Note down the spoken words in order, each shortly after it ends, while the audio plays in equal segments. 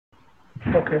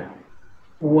Okay.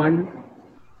 One,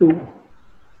 two,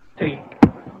 three.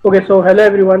 Okay, so hello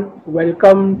everyone.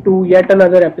 Welcome to yet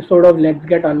another episode of Let's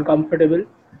Get Uncomfortable.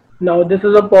 Now, this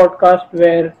is a podcast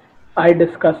where I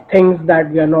discuss things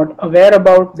that we are not aware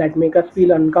about, that make us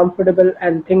feel uncomfortable,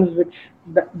 and things which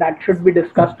that should be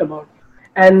discussed about.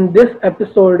 And this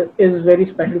episode is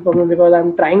very special for me because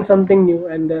I'm trying something new,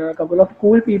 and there are a couple of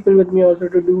cool people with me also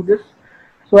to do this.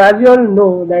 So as you all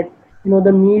know that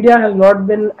the media has not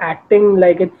been acting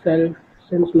like itself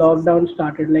since lockdown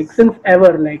started, like since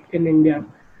ever, like in India,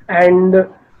 and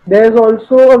there's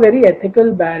also a very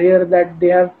ethical barrier that they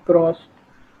have crossed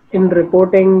in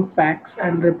reporting facts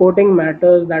and reporting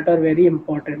matters that are very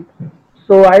important.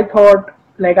 So I thought,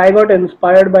 like, I got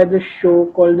inspired by this show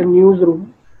called The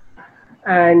Newsroom,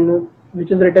 and which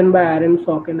is written by Aaron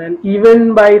Sorkin and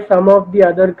even by some of the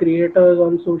other creators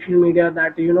on social media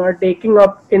that are taking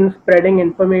up in spreading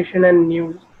information and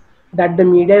news that the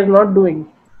media is not doing.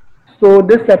 So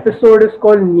this episode is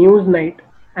called News Night,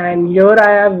 and here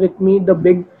I have with me the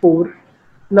Big Four.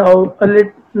 Now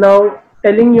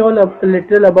telling you all a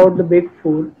little about the Big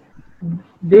Four.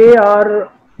 They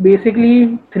are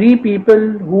basically three people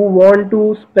who want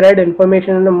to spread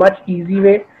information in a much easy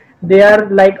way. They are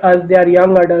like us, they are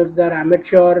young adults, they are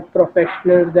amateur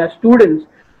professionals, they are students,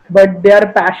 but they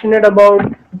are passionate about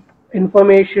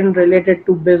information related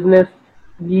to business,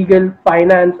 legal,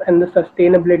 finance, and the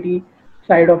sustainability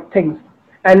side of things.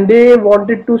 And they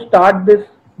wanted to start this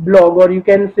blog, or you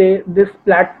can say this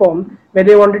platform, where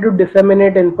they wanted to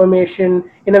disseminate information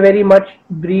in a very much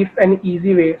brief and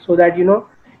easy way, so that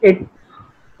it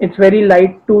it's very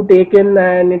light to take in,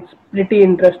 and it's pretty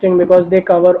interesting because they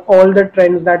cover all the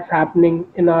trends that's happening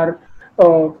in our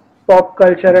uh, pop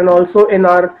culture and also in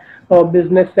our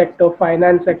business sector,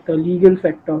 finance sector, legal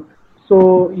sector.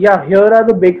 So yeah, here are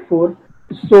the big four.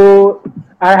 So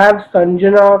I have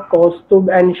Sanjana, Kaustubh,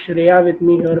 and Shreya with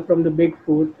me here from the big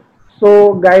four.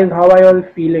 So guys, how are you all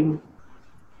feeling?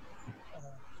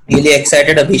 Really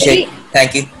excited, Abhishek. Really,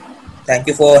 Thank you. Thank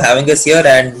you for having us here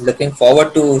and looking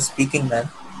forward to speaking, man.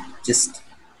 Just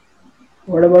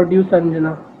What about you,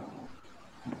 Sanjana?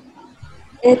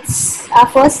 it's our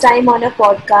first time on a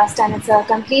podcast and it's a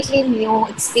completely new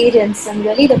experience. I'm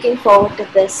really looking forward to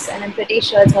this and I'm pretty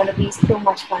sure it's going to be so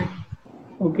much fun.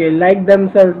 Okay, like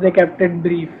themselves, they kept it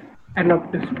brief and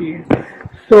up to speed.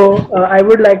 So I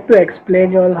would like to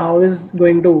explain you all how is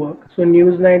going to work. So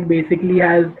Newsnight basically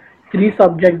has three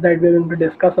subjects that we're going to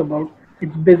discuss about.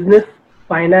 It's business,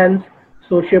 finance,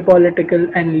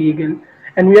 socio-political, and legal.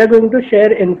 And we are going to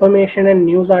share information and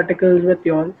news articles with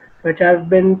you all, which have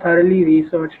been thoroughly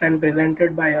researched and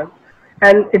presented by us.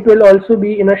 And it will also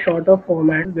be in a shorter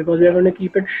format because we are going to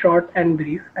keep it short and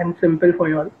brief and simple for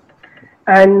you all.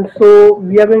 And so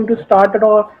we are going to start it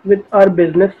off with our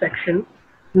business section.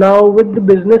 Now, with the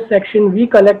business section, we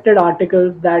collected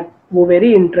articles that were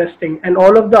very interesting, and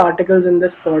all of the articles in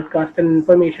this podcast and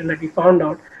information that we found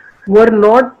out were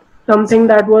not something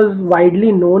that was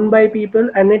widely known by people,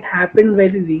 and it happened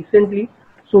very recently.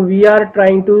 So we are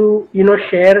trying to,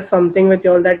 share something with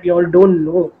y'all that y'all don't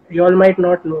know, y'all might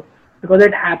not know, because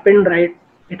it happened right.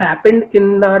 It happened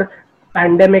in our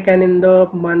pandemic and in the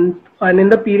month and in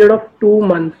the period of 2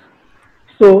 months.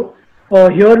 So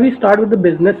here we start with the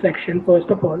business section first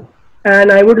of all,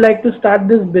 and I would like to start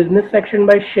this business section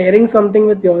by sharing something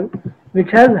with y'all,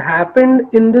 which has happened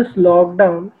in this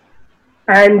lockdown,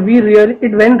 and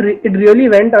it really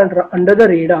went under the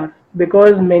radar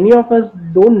because many of us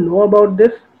don't know about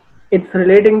this. It's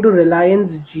relating to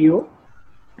Reliance Jio.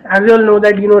 As you all know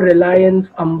that Reliance,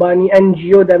 Ambani, and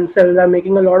Jio themselves are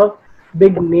making a lot of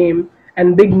big name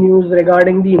and big news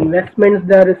regarding the investments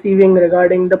they are receiving,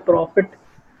 regarding the profits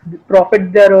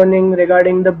they are earning,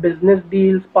 regarding the business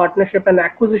deals, partnership, and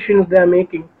acquisitions they are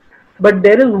making. But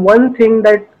there is one thing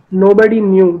that nobody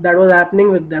knew that was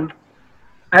happening with them.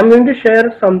 I'm going to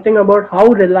share something about how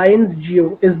Reliance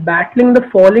Jio is battling the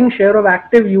falling share of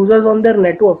active users on their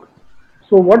network.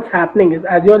 So what's happening is,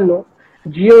 as you all know,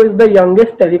 Jio is the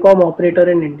youngest telecom operator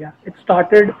in India. It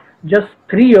started just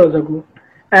 3 years ago,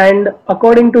 and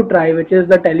according to TRAI, which is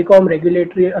the Telecom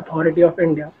Regulatory Authority of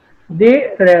India, they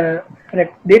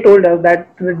told us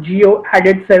that Jio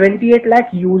added 78 lakh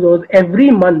users every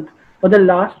month for the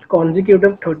last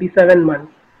consecutive 37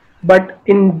 months. But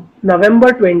in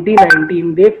November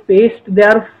 2019, they faced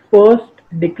their first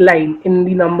decline in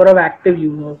the number of active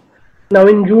users. Now,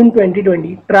 in June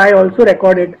 2020, TRAI also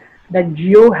recorded that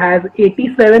Jio has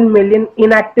 87 million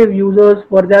inactive users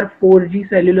for their 4G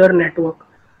cellular network.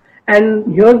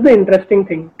 And here's the interesting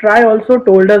thing. TRAI also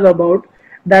told us about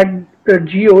that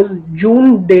Jio's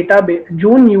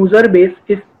June user base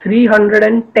is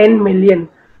 310 million.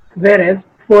 Whereas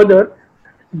further,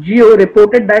 Jio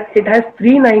reported that it has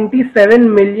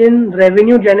 397 million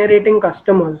revenue generating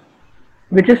customers,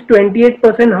 which is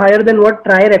 28% higher than what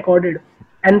Try recorded.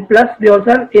 And plus, they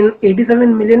also have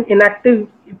 87 million inactive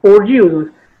 4G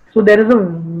users. So there is a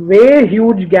way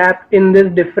huge gap in this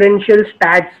differential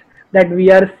stats that we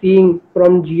are seeing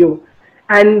from Geo,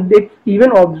 and it's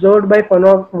even observed by some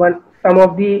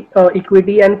of the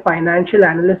equity and financial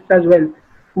analysts as well.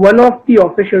 One of the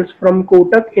officials from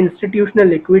Kotak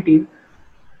Institutional Equities,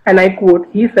 and I quote,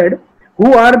 he said,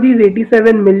 "Who are these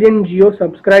 87 million Geo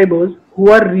subscribers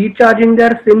who are recharging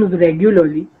their SIMs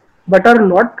regularly but are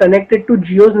not connected to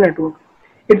Geo's network?"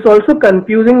 It's also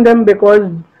confusing them because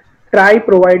Try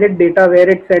provided data where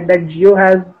it said that Geo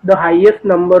has the highest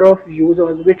number of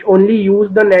users which only use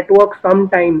the network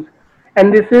sometimes.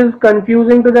 And this is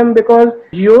confusing to them because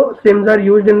Geo SIMs are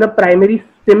used in the primary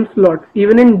SIM slots,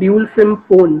 even in dual SIM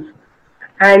phones.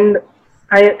 And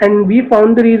we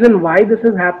found the reason why this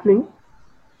is happening.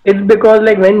 It's because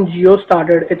like when Jio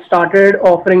started, it started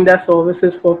offering their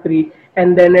services for free,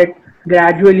 and then it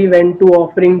gradually went to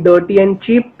offering dirty and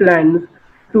cheap plans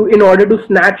to in order to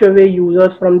snatch away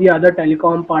users from the other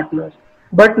telecom partners.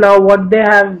 But now what they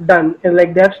have done is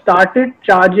like they have started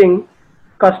charging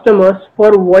customers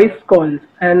for voice calls,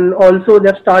 and also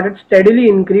they've started steadily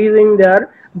increasing their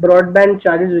broadband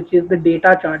charges, which is the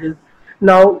data charges.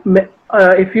 Now,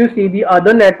 if you see the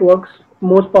other networks,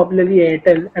 most popularly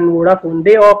Airtel and Vodafone,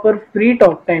 they offer free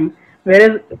talk time,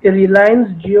 whereas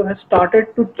Reliance Jio has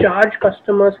started to charge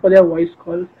customers for their voice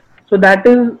calls. So that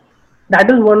is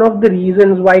one of the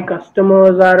reasons why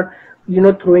customers are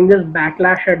throwing this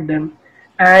backlash at them.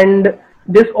 And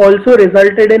this also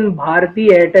resulted in Bharti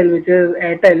Airtel, which is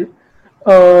Airtel,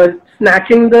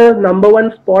 snatching the number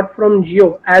one spot from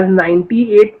Jio, as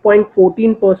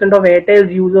 98.14% of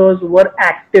Airtel's users were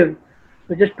active,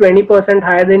 which is 20%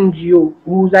 higher than Jio,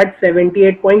 who's at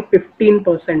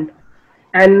 78.15%.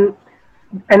 And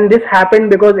this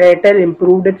happened because Airtel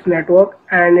improved its network,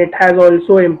 and it has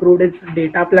also improved its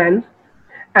data plans.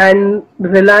 And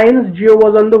Reliance Jio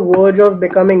was on the verge of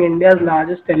becoming India's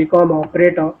largest telecom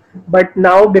operator, but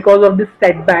now because of this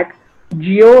setback,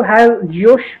 Jio's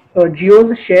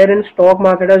share in stock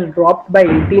market has dropped by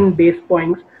 18 base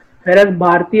points, whereas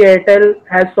Bharti Airtel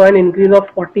has saw an increase of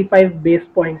 45 base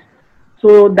points.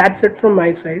 So that's it from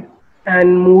my side.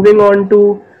 And moving on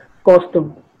to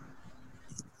Kaustubh.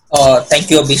 Thank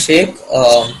you, Abhishek.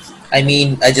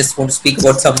 I just want to speak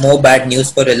about some more bad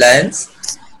news for Reliance.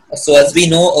 So, as we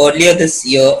know, earlier this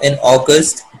year in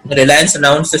August, Reliance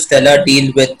announced a stellar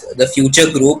deal with the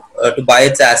Future Group to buy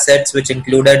its assets, which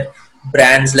included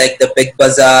brands like the Big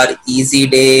Bazaar, Easy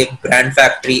Day, Brand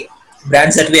Factory,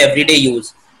 brands that we everyday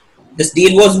use. This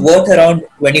deal was worth around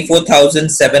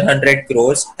 24,700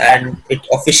 crores, and it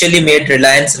officially made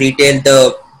Reliance Retail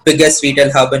the biggest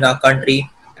retail hub in our country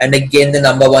and again the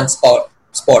number one spot.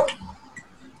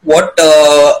 What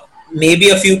maybe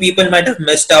a few people might have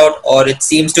missed out, or it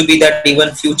seems to be that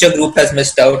even Future Group has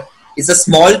missed out, is a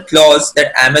small clause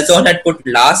that Amazon had put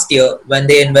last year when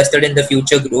they invested in the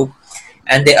Future Group,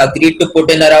 and they agreed to put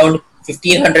in around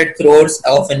 1,500 crores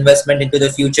of investment into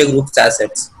the Future Group's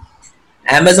assets.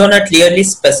 Amazon had clearly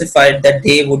specified that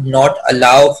they would not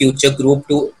allow Future Group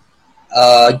to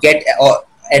get or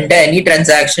enter any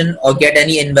transaction or get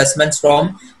any investments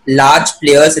from large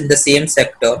players in the same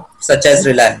sector, such as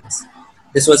Reliance.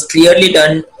 This was clearly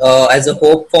done as a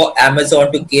hope for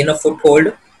Amazon to gain a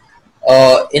foothold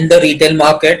in the retail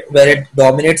market, where it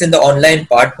dominates in the online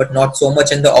part but not so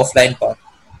much in the offline part.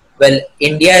 Well,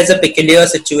 India is a peculiar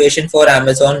situation for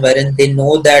Amazon, wherein they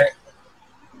know that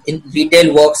in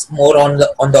retail works more on the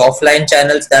offline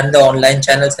channels than the online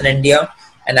channels in India,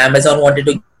 and Amazon wanted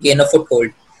to gain a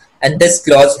foothold, and this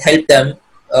clause helped them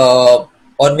or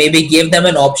maybe gave them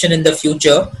an option in the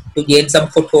future to gain some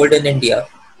foothold in India.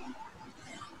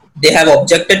 They have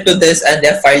objected to this, and they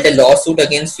have filed a lawsuit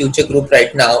against Future Group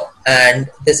right now, and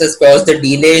this has caused a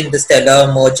delay in the stellar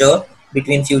merger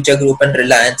between Future Group and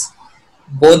Reliance.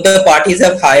 Both the parties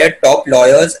have hired top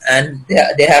lawyers, and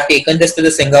they have taken this to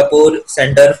the Singapore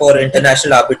Center for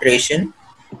International Arbitration,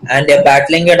 and they're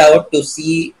battling it out to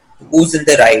see who's in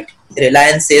the right.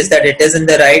 Reliance says that it is in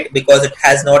the right because it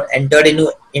has not entered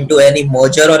into any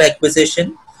merger or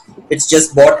acquisition. It's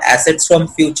just bought assets from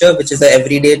Future, which is an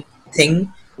everyday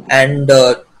thing, and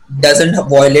doesn't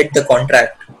violate the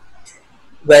contract.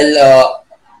 Well,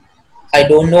 I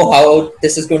don't know how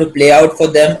this is going to play out for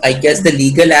them. I guess the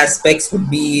legal aspects would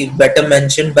be better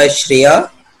mentioned by Shreya,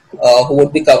 who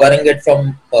would be covering it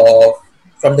from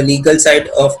the legal side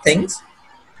of things.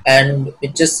 And we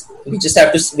just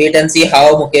have to wait and see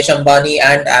how Mukesh Ambani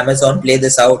and Amazon play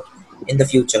this out. in the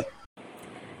future?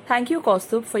 Thank you,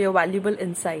 Kaustubh, for your valuable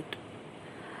insight.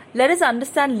 Let us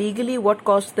understand legally what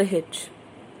caused the hitch.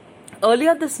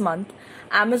 Earlier this month,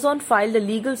 Amazon filed a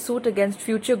legal suit against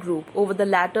Future Group over the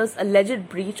latter's alleged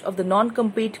breach of the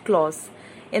non-compete clause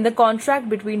in the contract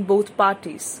between both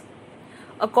parties.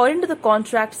 According to the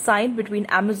contract signed between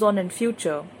Amazon and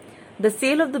Future, the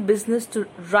sale of the business to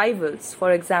rivals,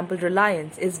 for example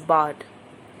Reliance, is barred.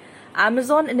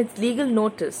 Amazon in its legal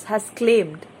notice has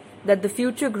claimed that the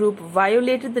Future Group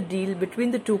violated the deal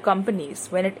between the two companies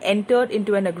when it entered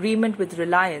into an agreement with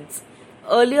Reliance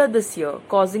earlier this year,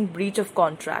 causing breach of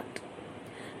contract.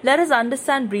 Let us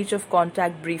understand breach of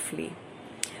contract briefly.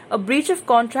 A breach of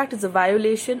contract is a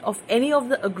violation of any of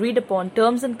the agreed upon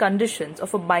terms and conditions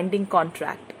of a binding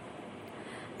contract.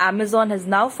 Amazon has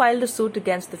now filed a suit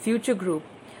against the Future Group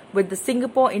with the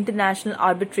Singapore International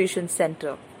Arbitration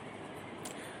Centre.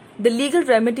 The legal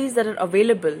remedies that are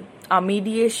available are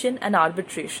mediation and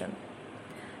arbitration.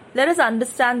 Let us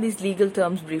understand these legal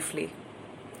terms briefly.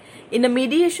 In a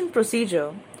mediation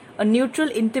procedure, a neutral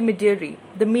intermediary,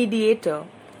 the mediator,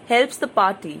 helps the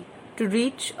party to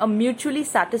reach a mutually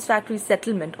satisfactory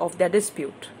settlement of their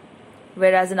dispute.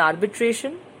 Whereas in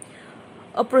arbitration,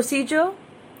 a procedure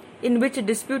in which a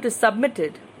dispute is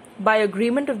submitted by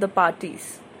agreement of the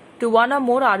parties to one or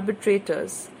more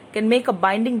arbitrators can make a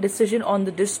binding decision on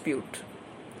the dispute.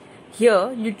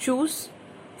 Here, you choose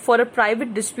for a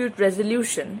private dispute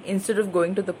resolution instead of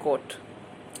going to the court.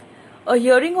 A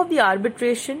hearing of the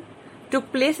arbitration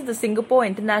took place at the Singapore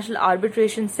International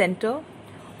Arbitration Centre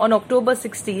on October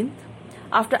 16th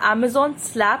after Amazon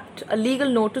slapped a legal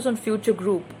notice on Future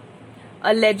Group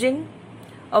alleging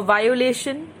a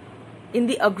violation in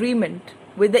the agreement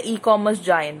with the e-commerce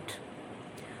giant.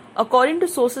 According to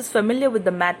sources familiar with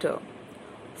the matter,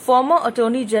 former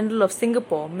Attorney General of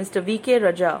Singapore, Mr. V.K.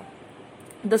 Raja,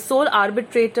 the sole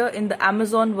arbitrator in the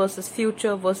Amazon versus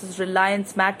Future versus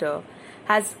Reliance matter,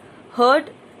 has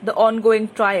heard the ongoing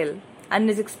trial and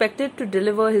is expected to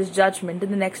deliver his judgment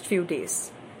in the next few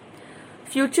days.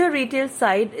 Future retail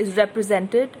side is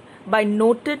represented by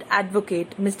noted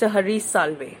advocate Mr. Harish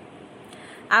Salve.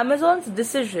 Amazon's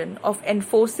decision of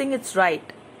enforcing its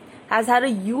right has had a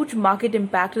huge market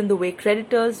impact in the way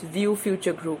creditors view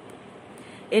Future Group.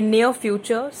 In near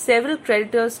future, several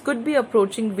creditors could be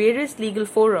approaching various legal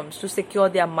forums to secure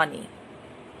their money.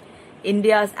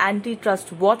 India's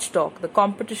antitrust watchdog, the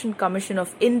Competition Commission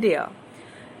of India,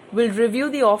 will review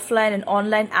the offline and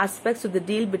online aspects of the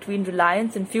deal between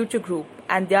Reliance and Future Group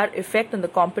and their effect on the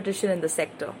competition in the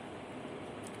sector.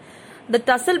 The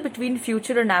tussle between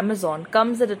Future and Amazon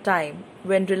comes at a time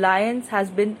when Reliance has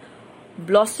been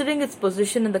bolstering its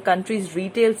position in the country's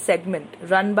retail segment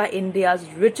run by India's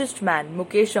richest man,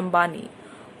 Mukesh Ambani,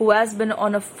 who has been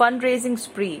on a fundraising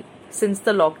spree since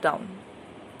the lockdown.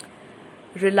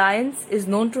 Reliance is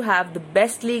known to have the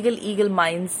best legal eagle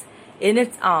minds in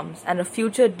its arms, and a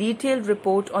future detailed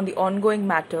report on the ongoing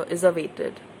matter is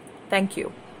awaited. Thank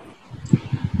you.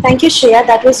 Thank you, Shreya.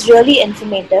 That was really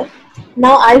informative.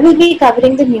 Now I will be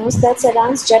covering the news that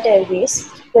surrounds Jet Airways,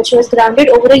 which was grounded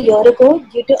over a year ago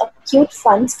due to acute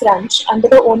funds crunch under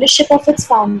the ownership of its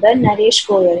founder, Naresh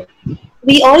Goyal.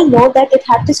 We all know that it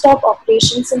had to stop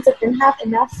operations since it didn't have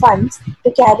enough funds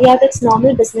to carry out its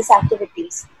normal business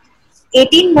activities.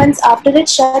 18 months after it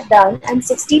shut down and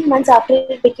 16 months after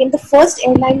it became the first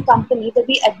airline company to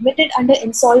be admitted under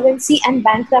Insolvency and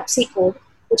Bankruptcy Code,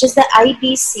 which is the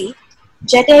IBC,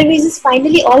 Jet Airways is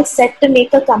finally all set to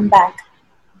make a comeback.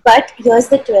 But here's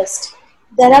the twist.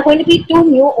 There are going to be two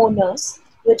new owners,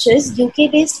 which is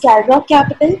UK-based Calrock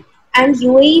Capital and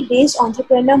UAE-based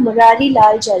entrepreneur Murari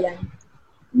Lal Jalan.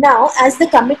 Now, as the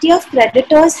committee of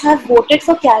creditors have voted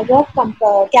for Calrock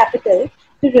Capital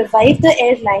to revive the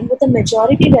airline with a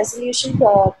majority resolution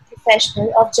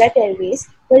professional of Jet Airways,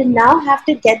 will now have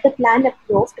to get the plan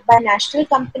approved by National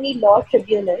Company Law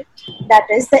Tribunal, that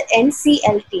is the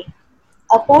NCLT.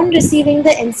 Upon receiving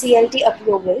the NCLT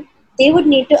approval, they would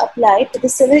need to apply to the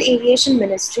Civil Aviation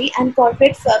Ministry and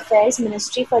Corporate Affairs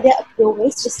Ministry for their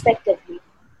approvals respectively.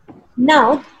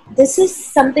 Now, this is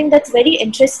something that's very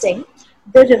interesting.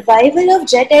 The revival of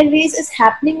Jet Airways is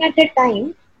happening at a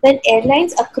time when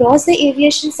airlines across the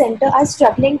aviation sector are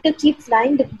struggling to keep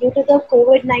flying due to the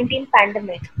COVID-19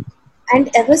 pandemic. And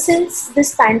ever since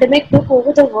this pandemic took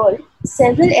over the world,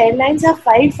 several airlines have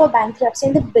filed for bankruptcy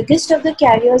and the biggest of the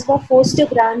carriers were forced to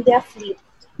ground their fleet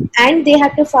and they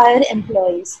had to fire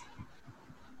employees.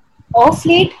 Of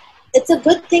late, it's a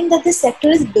good thing that the sector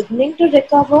is beginning to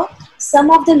recover some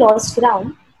of the lost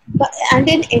ground. And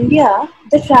in India,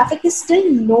 the traffic is still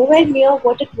nowhere near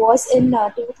what it was in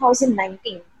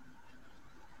 2019.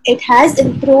 It has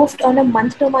improved on a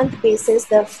month-to-month basis,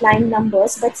 the flying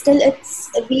numbers, but still,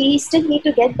 we still need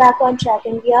to get back on track,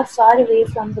 and we are far away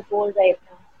from the goal right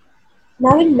now.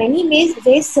 Now, in many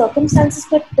ways, circumstances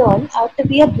could turn out to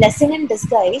be a blessing in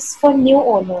disguise for new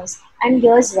owners, and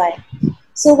here's why.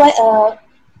 So,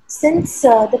 since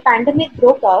the pandemic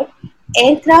broke out,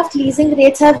 aircraft leasing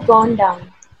rates have gone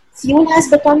down, fuel has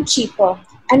become cheaper,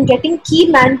 and getting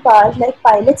key manpower like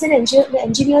pilots and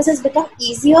engineers has become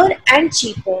easier and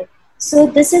cheaper. So,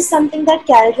 this is something that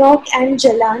Calrock and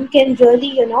Jalan can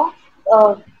really,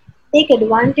 uh, take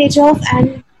advantage of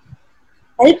and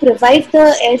help revive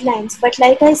the airlines. But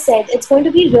like I said, it's going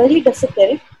to be really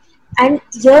difficult. And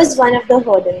here's one of the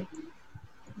hurdles.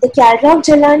 The Calrock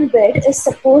Jalan bid is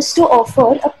supposed to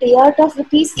offer a payout of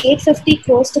rupees 850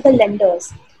 crores to the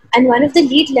lenders. And one of the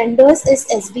lead lenders is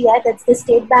SBI, that's the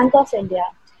State Bank of India.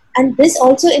 And this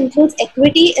also includes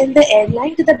equity in the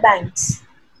airline to the banks.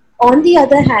 On the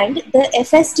other hand, the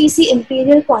FSTC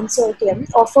Imperial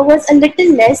Consortium offer was a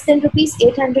little less than rupees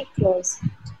 800 crores.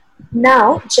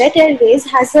 Now, Jet Airways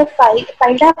has a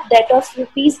piled up debt of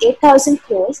rupees 8,000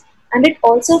 crores, and it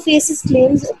also faces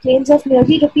claims of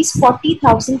nearly rupees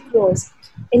 40,000 crores,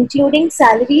 including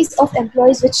salaries of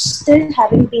employees which still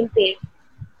haven't been paid.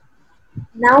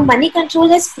 Now, Money Control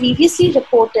has previously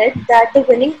reported that the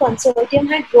winning consortium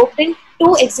had roped in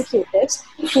two executives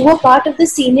who were part of the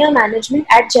senior management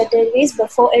at Jet Airways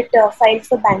before it filed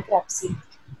for bankruptcy.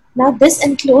 Now, this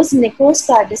includes Nikos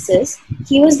Kardassis.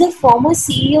 He was the former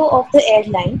CEO of the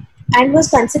airline and was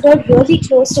considered really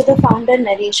close to the founder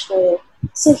Naresh Goyal.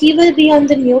 So he will be on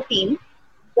the new team,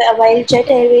 while Jet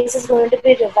Airways is going to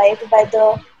be revived by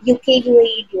the UK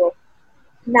UAE duo.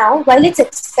 Now, while it's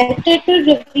expected to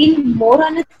reveal more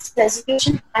on its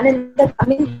resolution plan in the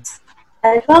coming weeks,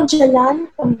 Alvak Jalan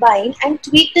combined and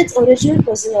tweaked its original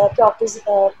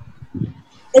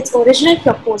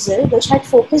proposal, which had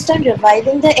focused on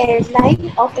reviving the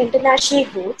airline of international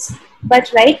routes,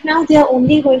 but right now they are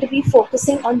only going to be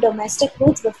focusing on domestic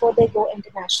routes before they go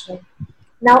international.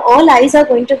 Now all eyes are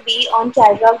going to be on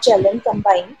Calrock Jalan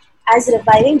combined, as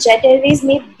reviving Jet Airways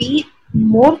may be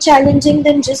more challenging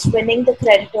than just winning the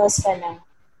creditors for now.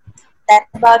 That's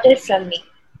about it from me.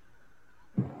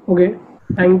 Okay,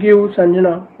 thank you,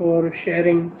 Sanjana, for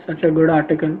sharing such a good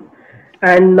article.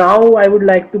 And now I would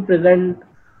like to present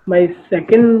my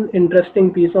second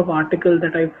interesting piece of article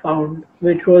that I found,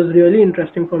 which was really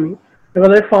interesting for me because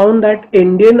I found that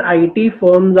Indian IT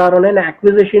firms are on an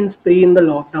acquisition spree in the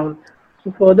lockdown.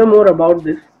 So, furthermore, about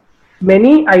this,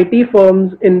 many IT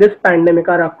firms in this pandemic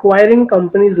are acquiring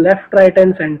companies left, right,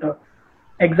 and center.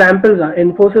 Examples are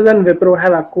Infosys and Wipro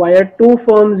have acquired two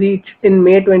firms each in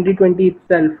May 2020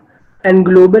 itself, and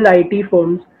global IT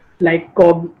firms like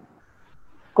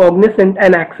Cognizant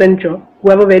and Accenture, who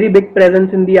have a very big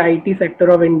presence in the IT sector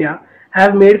of India,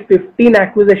 have made 15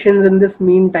 acquisitions in this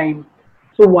meantime.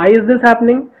 So why is this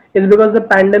happening? It's because the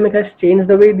pandemic has changed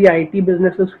the way the IT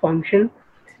businesses function.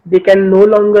 They can no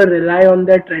longer rely on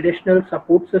their traditional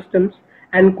support systems,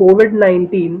 and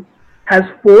COVID-19 has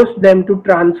forced them to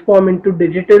transform into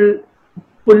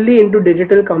fully into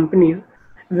digital companies,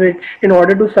 which in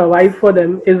order to survive for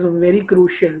them is very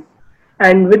crucial.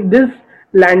 And with this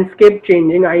landscape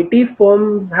changing, IT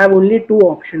firms have only two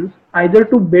options: either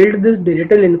to build this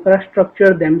digital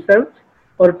infrastructure themselves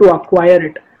or to acquire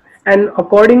it. And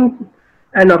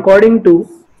according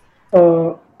to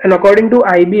uh, according to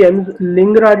IBM's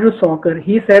Lingaraju Soccer,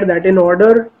 he said that in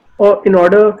order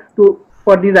to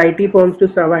for these IT firms to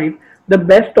survive, the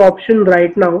best option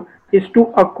right now is to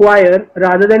acquire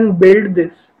rather than build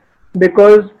this,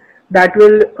 because that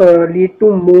will lead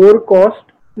to more cost.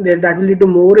 That will lead to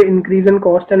more increase in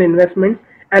cost and investment,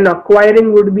 and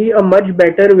acquiring would be a much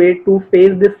better way to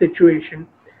face this situation.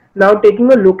 Now, taking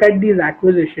a look at these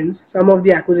acquisitions, some of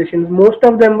the acquisitions, most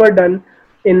of them were done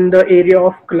in the area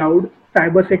of cloud,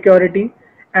 cybersecurity,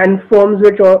 and firms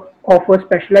which offer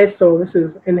specialized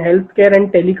services in healthcare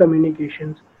and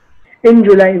telecommunications. In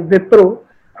July, Wipro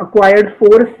acquired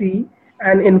 4C,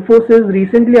 and Infosys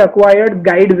recently acquired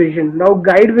Guide Vision. Now,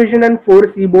 Guide Vision and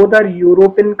 4C both are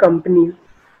European companies,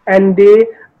 and they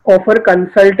offer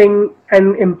consulting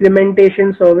and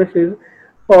implementation services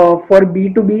for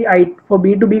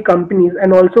B2B companies,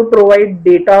 and also provide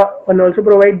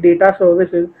data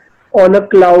services on a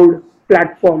cloud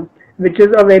platform, which is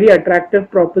a very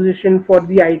attractive proposition for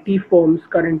the IT firms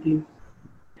currently.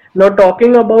 Now,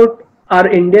 talking about our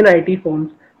Indian IT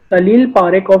firms, Salil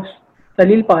Parekh of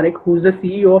Salil Parekh, who's the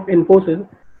CEO of Infosys,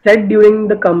 said during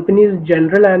the company's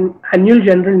annual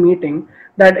general meeting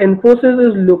that Infosys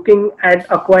is looking at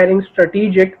acquiring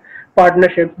strategic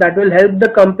partnerships that will help the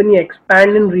company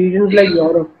expand in regions like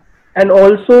Europe. and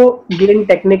also gain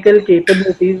technical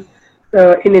capabilities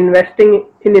in investing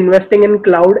in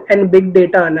cloud and big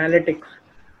data analytics.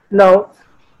 Now,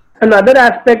 another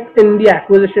aspect in the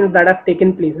acquisitions that have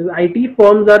taken place is IT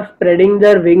firms are spreading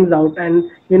their wings out and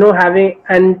having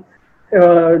and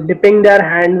dipping their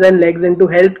hands and legs into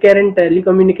healthcare and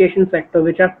telecommunication sector,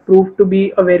 which have proved to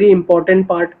be a very important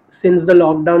part since the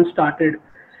lockdown started.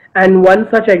 And one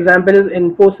such example is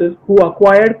Infosys, who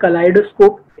acquired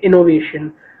Kaleidoscope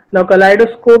Innovation. Now,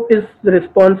 Kaleidoscope is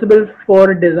responsible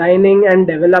for designing and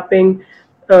developing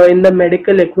in the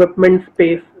medical equipment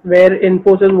space, where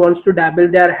Infosys wants to dabble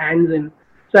their hands in.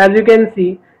 So, as you can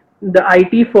see, the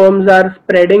IT firms are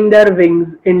spreading their wings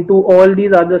into all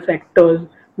these other sectors,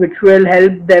 which will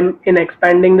help them in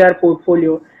expanding their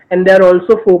portfolio. And they're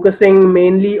also focusing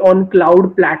mainly on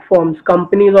cloud platforms,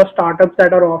 companies or startups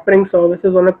that are offering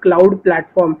services on a cloud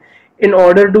platform in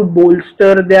order to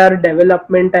bolster their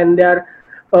development and their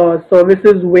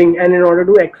services wing, and in order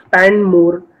to expand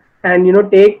more and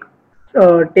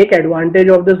take advantage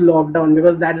of this lockdown,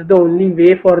 because that's the only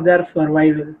way for their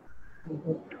survival.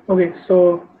 Okay,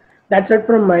 so that's it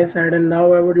from my side, and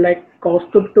now I would like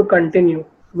Kaustubh to continue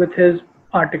with his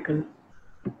article.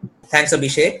 Thanks,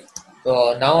 Abhishek.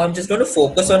 Now I'm just going to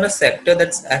focus on a sector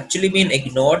that's actually been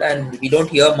ignored and we don't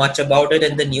hear much about it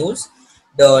in the news,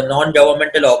 the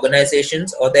non-governmental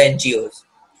organizations or the NGOs.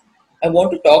 I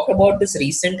want to talk about this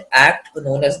recent act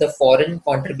known as the Foreign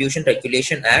Contribution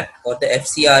Regulation Act, or the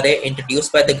FCRA,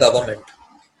 introduced by the government.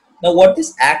 Now, what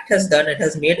this act has done, it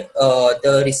has made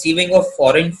the receiving of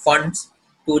foreign funds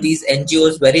to these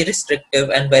NGOs very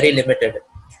restrictive and very limited.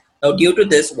 Now, due to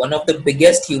this, one of the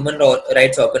biggest human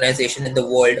rights organizations in the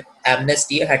world,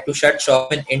 Amnesty, had to shut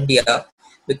shop in India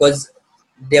because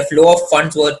their flow of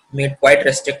funds were made quite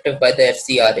restrictive by the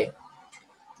FCRA.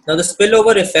 Now, the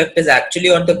spillover effect is actually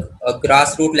on the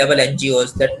grassroots level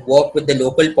NGOs that work with the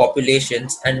local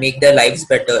populations and make their lives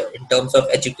better in terms of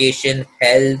education,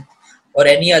 health, or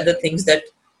any other things that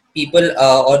people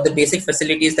or the basic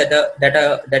facilities that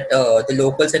the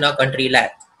locals in our country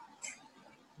lack.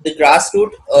 The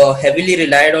grassroots heavily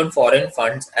relied on foreign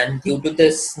funds, and due to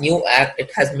this new act,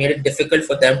 it has made it difficult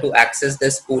for them to access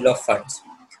this pool of funds.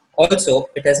 Also,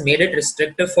 it has made it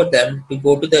restrictive for them to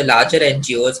go to the larger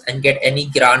NGOs and get any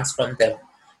grants from them,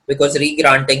 because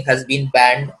re-granting has been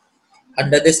banned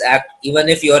under this act, even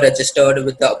if you are registered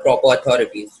with the proper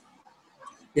authorities.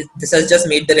 This has just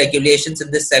made the regulations in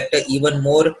this sector even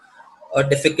more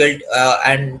difficult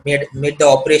and made the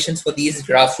operations for these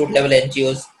grassroots level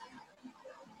NGOs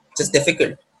just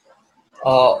difficult.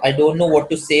 I don't know what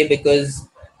to say, because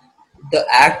the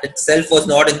act itself was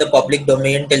not in the public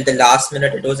domain till the last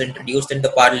minute. It was introduced in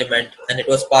the parliament and it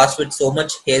was passed with so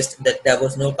much haste that there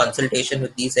was no consultation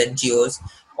with these NGOs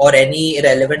or any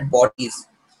relevant bodies.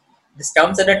 This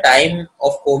comes at a time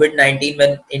of COVID-19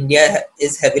 when India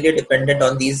is heavily dependent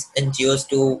on these NGOs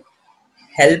to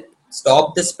help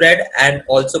stop the spread and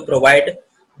also provide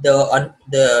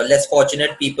the less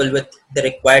fortunate people with the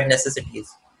required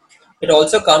necessities. It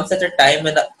also comes at a time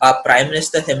when our Prime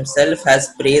Minister himself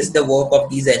has praised the work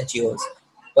of these NGOs,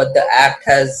 but the act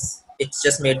it's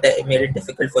just made it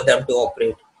difficult for them to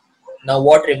operate. Now,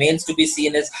 what remains to be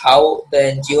seen is how the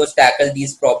NGOs tackle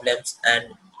these problems, and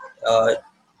uh,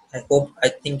 I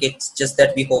think it's just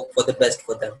that we hope for the best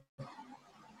for them.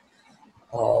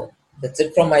 Uh, that's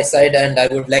it from my side, and I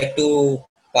would like to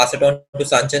pass it on to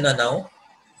Sanjana now.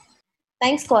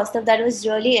 Thanks, Kaustav. That was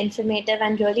really informative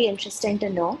and really interesting to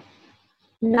know.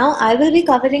 Now, I will be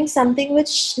covering something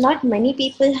which not many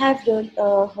people have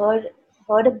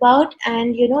heard about,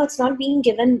 and it's not being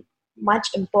given much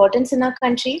importance in our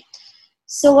country.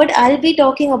 So, what I'll be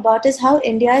talking about is how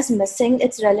India is missing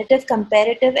its relative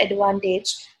comparative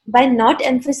advantage by not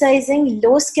emphasizing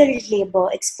low skilled labor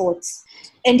exports.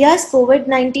 India's COVID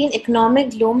 19 economic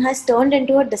gloom has turned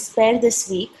into a despair this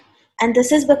week, and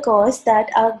this is because that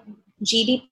our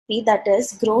GDP, that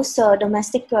is, gross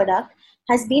domestic product,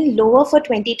 has been lower for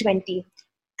 2020,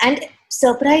 and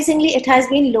surprisingly, it has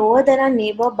been lower than our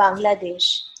neighbor Bangladesh.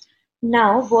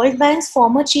 Now, World Bank's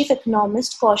former chief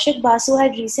economist Kaushik Basu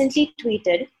had recently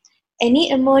tweeted, "Any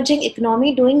emerging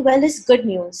economy doing well is good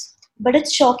news. But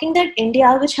it's shocking that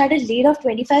India, which had a lead of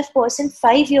 25%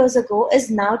 5 years ago,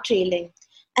 is now trailing.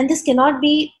 And this cannot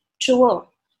be truer.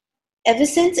 Ever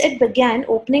since it began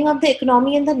opening up the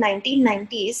economy in the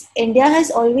 1990s, India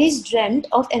has always dreamt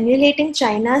of emulating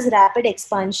China's rapid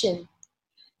expansion.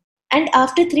 And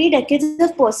after 3 decades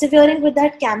of persevering with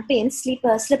that campaign,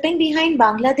 slipping behind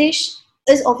Bangladesh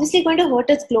is obviously going to hurt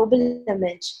its global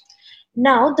image.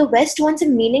 Now, the West wants a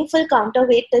meaningful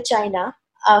counterweight to China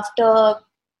after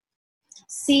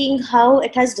seeing how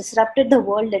it has disrupted the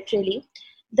world literally.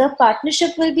 The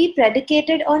partnership will be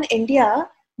predicated on India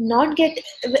not get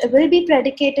will be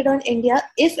predicated on India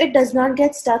if it does not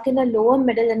get stuck in a lower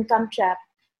middle income trap.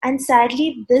 And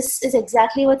sadly, this is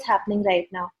exactly what's happening right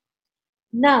now.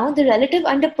 Now, the relative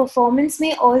underperformance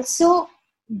may also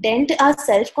dent our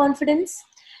self confidence.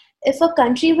 If a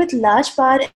country with large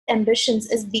power ambitions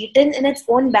is beaten in its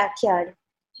own backyard,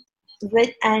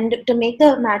 and to make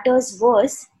the matters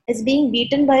worse, is being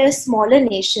beaten by a smaller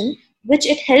nation, which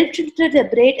it helped to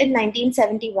liberate in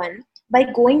 1971 by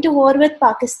going to war with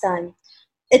Pakistan.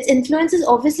 Its influence is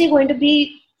obviously going to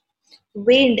be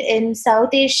waned in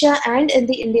South Asia and in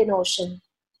the Indian Ocean.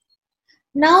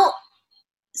 Now,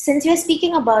 since we are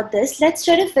speaking about this, let's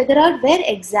try to figure out where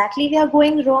exactly we are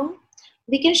going wrong.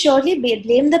 We can surely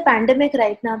blame the pandemic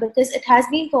right now because it has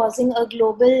been causing a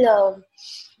global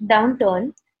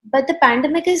downturn, but the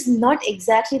pandemic is not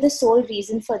exactly the sole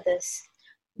reason for this.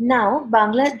 Now,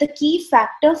 the key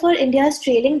factor for India's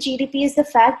trailing GDP is the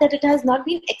fact that it has not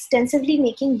been extensively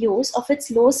making use of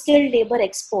its low skilled labor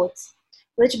exports,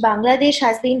 which Bangladesh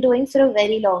has been doing for a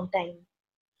very long time.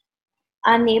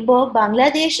 Our neighbor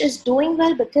Bangladesh is doing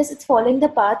well because it's following the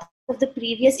path of the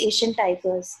previous Asian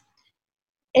tigers.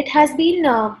 It has been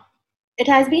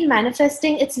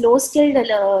manifesting its low skilled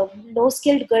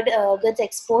goods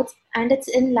exports, and it's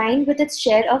in line with its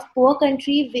share of poor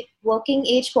country with working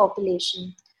age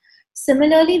population.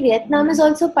 Similarly, Vietnam is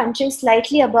also punching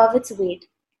slightly above its weight,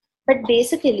 but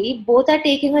basically both are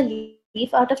taking a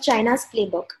leaf out of China's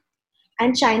playbook.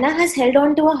 And China has held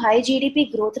on to a high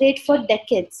GDP growth rate for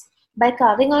decades by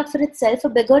carving out for itself a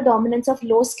bigger dominance of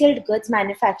low skilled goods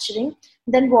manufacturing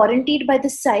than warranted by the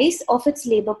size of its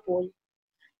labor pool.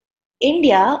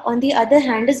 India, on the other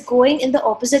hand, is going in the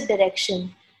opposite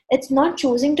direction. It's not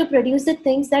choosing to produce the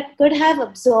things that could have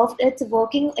absorbed its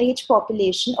working age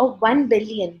population of 1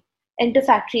 billion into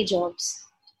factory jobs.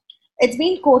 It's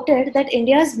been quoted that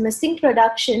India's missing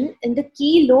production in the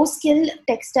key low skill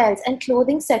textiles and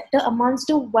clothing sector amounts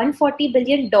to $140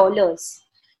 billion,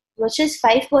 which is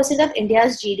 5% of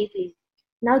India's GDP.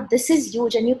 Now, this is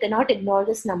huge, and you cannot ignore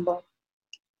this number.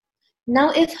 Now,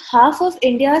 if half of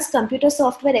India's computer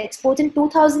software exports in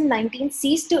 2019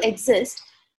 ceased to exist,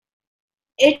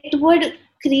 it would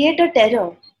create a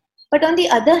terror. But on the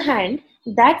other hand,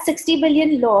 that 60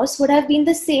 billion loss would have been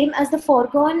the same as the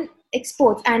foregone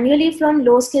exports annually from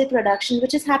low scale production,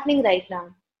 which is happening right now.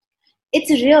 It's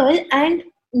real and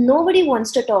nobody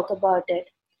wants to talk about it.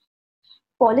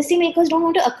 Policymakers don't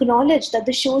want to acknowledge that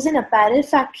the shoes and apparel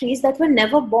factories that were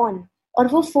never born or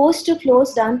were forced to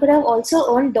close down could have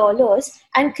also earned dollars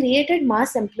and created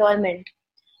mass employment.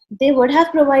 They would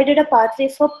have provided a pathway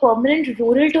for permanent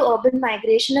rural to urban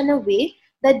migration in a way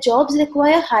that jobs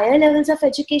require higher levels of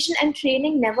education and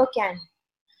training never can.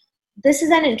 This is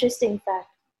an interesting fact.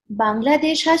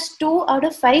 Bangladesh has 2 out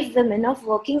of 5 women of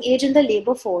working age in the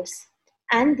labor force,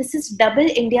 and this is double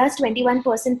India's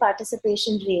 21%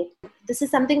 participation rate. This is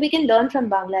something we can learn from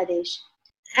Bangladesh.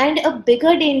 And a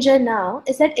bigger danger now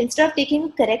is that instead of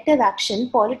taking corrective action,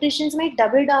 politicians might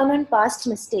double down on past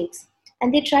mistakes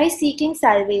and they try seeking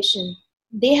salvation.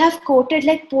 They have quoted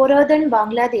like poorer than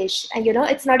Bangladesh, and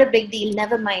it's not a big deal,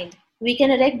 never mind. We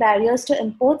can erect barriers to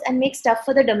imports and make stuff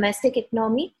for the domestic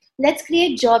economy. Let's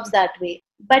create jobs that way.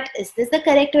 But is this the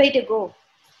correct way to go?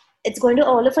 It's going to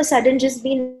all of a sudden just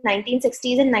be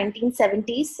 1960s and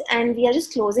 1970s, and we are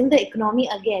just closing the economy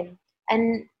again.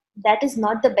 And that is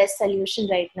not the best solution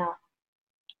right now.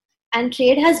 And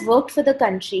trade has worked for the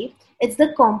country. It's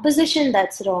the composition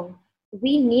that's wrong.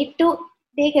 We need to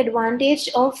take advantage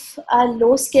of our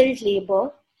low skilled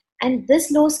labor, and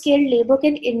this low skilled labor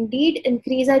can indeed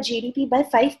increase our GDP by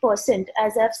 5%,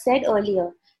 as I've said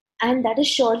earlier. And that is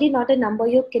surely not a number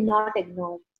you cannot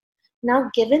ignore. Now,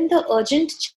 given the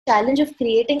urgent challenge of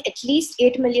creating at least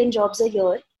 8 million jobs a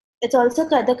year, it's also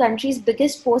the country's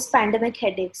biggest post-pandemic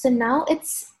headache. So now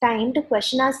it's time to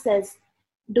question ourselves,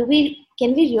 can we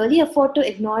really afford to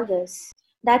ignore this?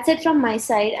 That's it from my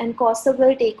side, and Kaustav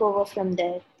will take over from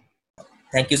there.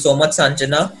 Thank you so much,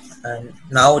 Sanjana. And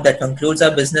now that concludes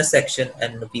our business section,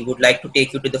 and we would like to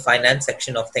take you to the finance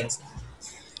section of things.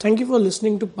 Thank you for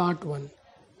listening to part 1.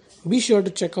 Be sure to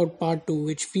check out part 2,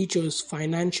 which features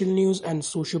financial news and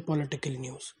socio-political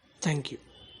news. Thank you.